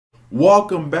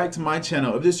Welcome back to my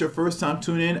channel. If this is your first time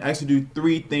tuning in, I ask you to do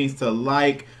three things: to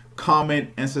like,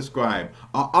 comment, and subscribe.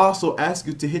 I'll also ask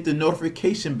you to hit the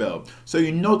notification bell so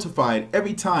you're notified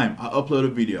every time I upload a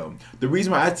video. The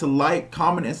reason why I ask to like,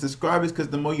 comment, and subscribe is because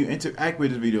the more you interact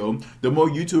with this video, the more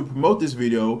YouTube will promote this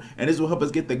video, and this will help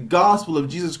us get the gospel of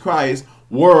Jesus Christ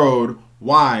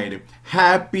worldwide.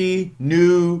 Happy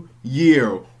New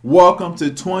Year. Welcome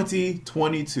to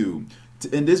 2022.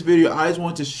 In this video, I just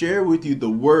want to share with you the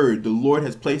word the Lord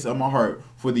has placed on my heart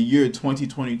for the year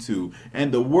 2022.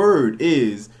 And the word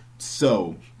is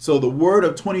sow. So the word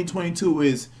of 2022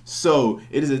 is sow.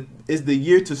 It is the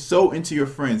year to sow into your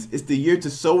friends. It's the year to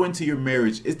sow into your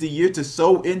marriage. It's the year to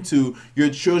sow into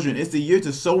your children. It's the year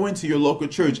to sow into your local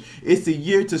church. It's the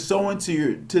year to sow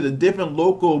into the different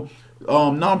local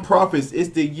non-profits. It's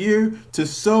the year to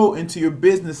sow into your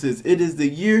businesses. It is the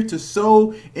year to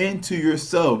sow into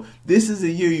yourself. This is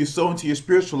the year you sow into your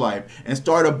spiritual life and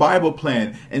start a Bible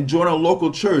plan and join a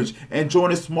local church and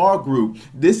join a small group.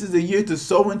 This is the year to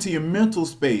sow into your mental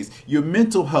space, your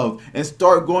mental health, and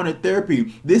start going to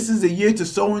therapy. This is the year to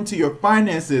sow into your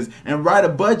finances and write a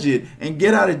budget and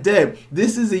get out of debt.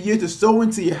 This is the year to sow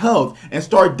into your health and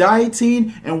start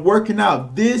dieting and working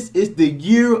out. This is the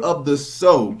year of the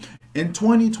sow. In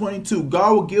 2022,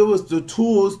 God will give us the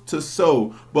tools to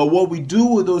sow, but what we do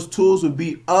with those tools will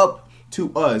be up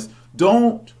to us.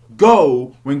 Don't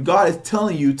go when God is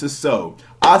telling you to sow.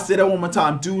 I'll say that one more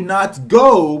time. Do not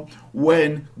go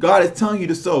when God is telling you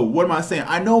to sow. What am I saying?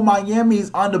 I know Miami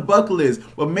is on the bucket list,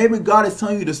 but maybe God is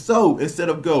telling you to sow instead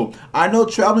of go. I know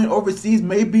traveling overseas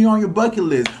may be on your bucket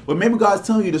list, but maybe God is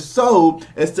telling you to sow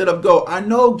instead of go. I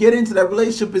know getting into that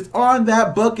relationship is on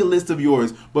that bucket list of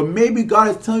yours, but maybe God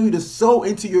is telling you to sow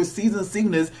into your season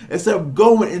sickness instead of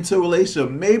going into a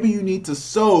relationship. Maybe you need to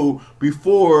sow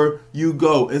before you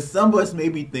go. And some of us may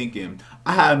be thinking,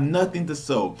 I have nothing to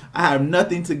sow. I have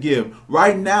nothing to give.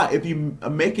 Right now, if you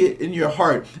make it in your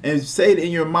heart and say it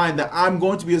in your mind that I'm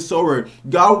going to be a sower,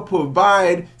 God will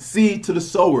provide seed to the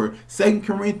sower. 2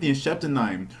 Corinthians chapter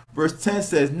 9 verse 10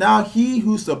 says, now he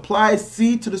who supplies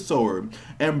seed to the sower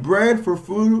and bread for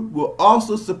food will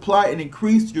also supply and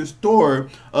increase your store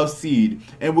of seed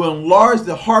and will enlarge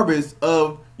the harvest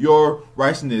of your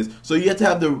righteousness. So you have to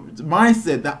have the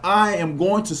mindset that I am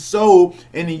going to sow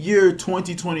in the year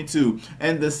 2022.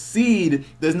 And the seed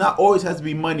does not always have to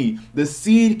be money. The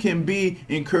seed can be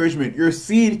encouragement. Your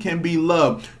seed can be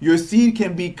love. Your seed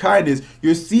can be kindness.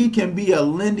 Your seed can be a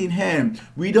lending hand.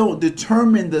 We don't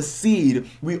determine the seed.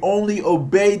 We only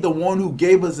obey the one who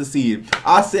gave us the seed.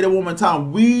 I say that one more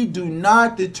time. We do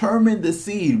not determine the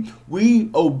seed. We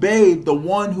obey the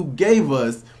one who gave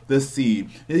us the seed.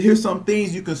 And here's some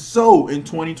things you can sow in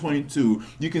 2022.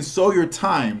 You can sow your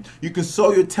time. You can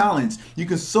sow your talents. You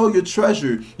can sow your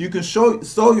treasure. You can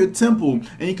sow your temple,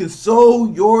 and you can sow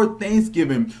your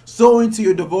thanksgiving. Sow into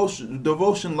your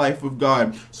devotion life with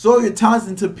God. Sow your talents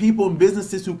into people and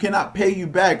businesses who cannot pay you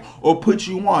back or put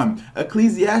you on.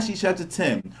 Ecclesiastes chapter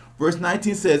 10 verse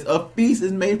 19 says, a feast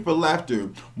is made for laughter.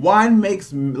 Wine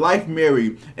makes life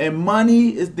merry. And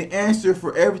money is the answer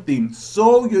for everything.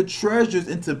 Sow your treasures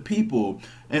into people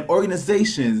and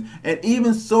organizations. And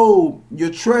even sow your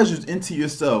treasures into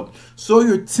yourself. Sow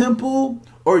your temple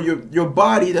or your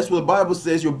body. That's what the Bible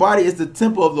says. Your body is the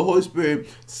temple of the Holy Spirit.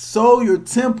 Sow your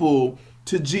temple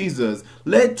to Jesus.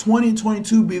 Let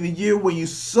 2022 be the year when you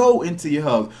sow into your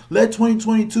health. Let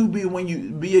 2022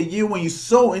 be a year when you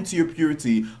sow into your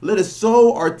purity. Let us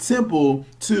sow our temple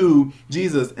to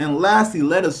Jesus. And lastly,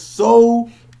 let us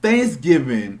sow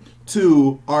thanksgiving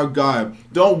to our God.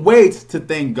 Don't wait to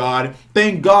thank God.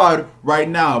 Thank God right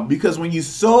now, because when you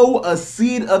sow a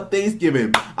seed of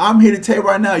thanksgiving, I'm here to tell you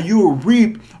right now, you will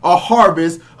reap a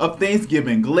harvest of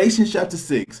thanksgiving. Galatians chapter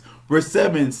 6 verse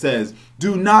 7 says,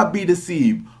 do not be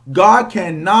deceived. God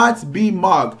cannot be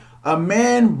mocked. A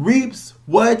man reaps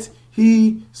what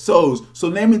he sows. So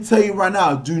let me tell you right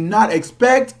now, do not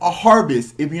expect a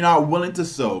harvest if you're not willing to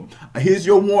sow. Here's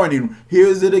your warning.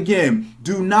 Here's it again.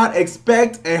 Do not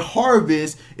expect a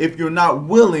harvest if you're not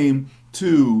willing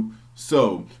to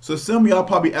sow. So some of y'all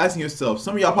probably asking yourself,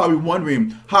 some of y'all probably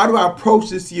wondering, how do I approach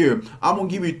this year? I'm going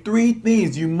to give you three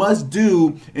things you must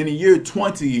do in the year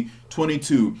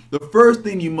 2022. The first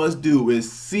thing you must do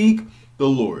is seek the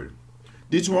Lord.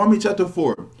 Deuteronomy chapter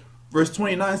 4 verse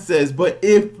 29 says, but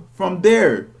if from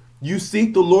there you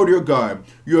seek the Lord your God,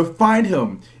 you'll find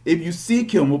him if you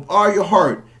seek him with all your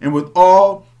heart and with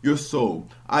all your soul.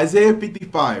 Isaiah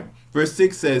 55 verse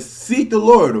 6 says, seek the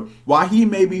Lord while he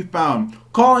may be found.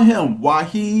 Call on him while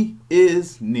he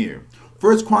is near.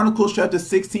 1 Chronicles chapter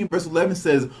 16 verse 11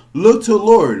 says, look to the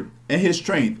Lord and his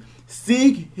strength.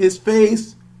 Seek his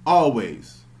face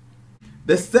always.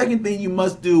 The second thing you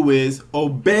must do is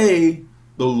obey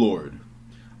the Lord.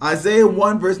 Isaiah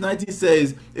 1 verse 19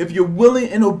 says, if you're willing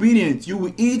and obedient, you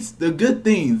will eat the good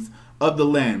things of the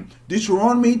land.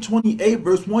 Deuteronomy 28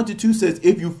 verse 1 to 2 says,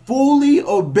 if you fully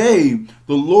obey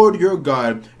the Lord your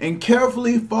God and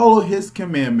carefully follow his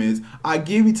commandments I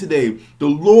give you today, the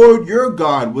Lord your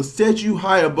God will set you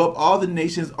high above all the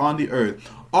nations on the earth.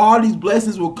 All these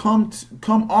blessings will come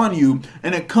on you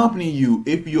and accompany you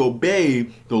if you obey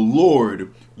the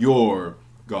Lord your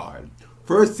God.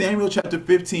 1 Samuel chapter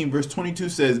 15 verse 22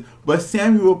 says, but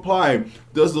Samuel replied,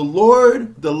 does the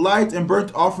Lord delight in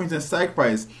burnt offerings and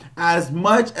sacrifice as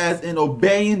much as in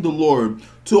obeying the Lord?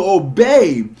 To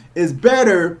obey is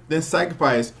better than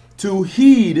sacrifice. To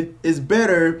heed is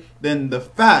better than the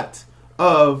fat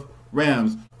of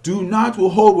rams. Do not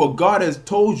withhold what God has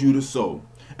told you to sow.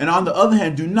 And on the other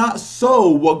hand, do not sow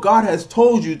what God has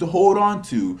told you to hold on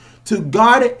to. To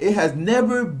God, it has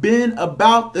never been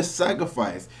about the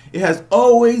sacrifice. It has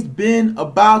always been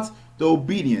about the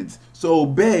obedience. So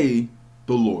obey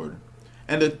the Lord.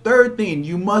 And the third thing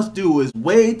you must do is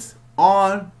wait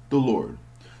on the Lord.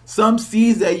 Some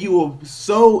seeds that you will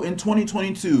sow in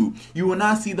 2022, you will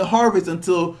not see the harvest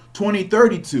until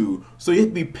 2032. So you have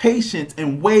to be patient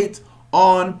and wait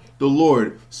on the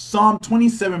Lord. Psalm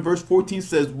 27 verse 14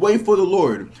 says, wait for the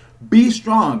Lord, be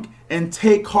strong and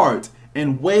take heart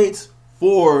and wait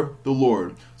for the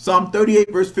Lord. Psalm 38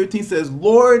 verse 15 says,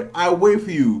 Lord, I wait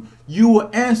for you. You will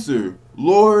answer,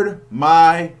 Lord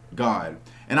my God.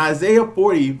 And Isaiah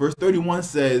 40 verse 31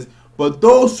 says, but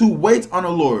those who wait on the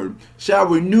Lord shall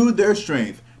renew their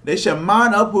strength. They shall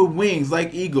mount up with wings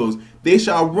like eagles. They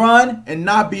shall run and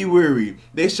not be weary.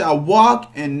 They shall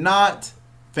walk and not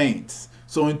faint.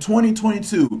 So in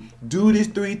 2022, do these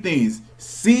three things: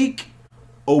 seek,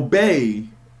 obey,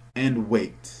 and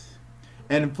wait.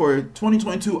 And for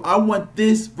 2022, I want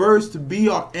this verse to be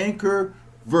our anchor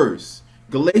verse.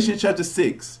 Galatians chapter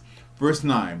 6, verse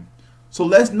 9. So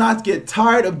let's not get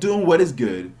tired of doing what is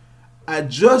good. At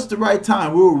just the right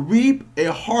time, we will reap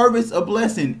a harvest of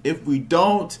blessing if we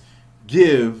don't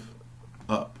give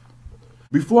up.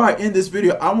 Before I end this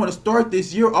video, I want to start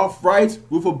this year off right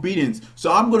with obedience.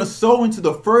 So I'm going to sow into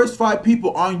the first 5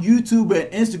 people on YouTube and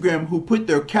Instagram who put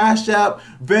their Cashapp,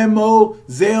 Venmo,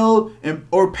 Zelle,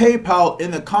 or PayPal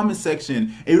in the comment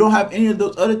section. If you don't have any of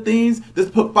those other things,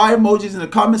 just put 5 emojis in the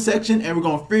comment section and we're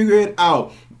going to figure it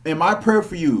out. And my prayer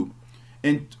for you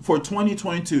for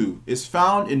 2022 is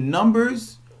found in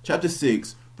Numbers chapter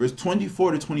 6, verse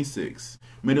 24 to 26.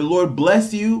 May the Lord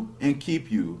bless you and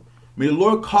keep you. May the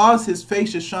Lord cause his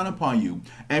face to shine upon you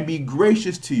and be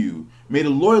gracious to you. May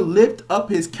the Lord lift up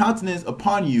his countenance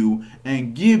upon you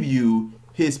and give you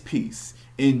his peace.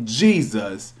 In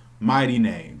Jesus' mighty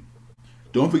name.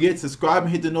 Don't forget to subscribe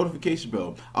and hit the notification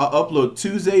bell. I'll upload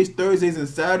Tuesdays, Thursdays, and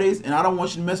Saturdays, and I don't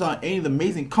want you to miss out on any of the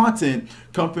amazing content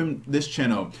come from this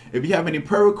channel. If you have any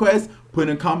prayer requests, put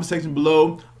in the comment section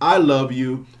below. I love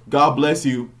you. God bless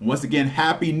you. Once again,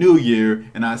 Happy New Year,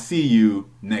 and I'll see you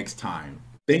next time.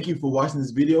 Thank you for watching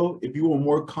this video. If you want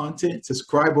more content,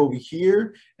 subscribe over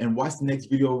here and watch the next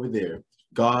video over there.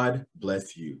 God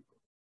bless you.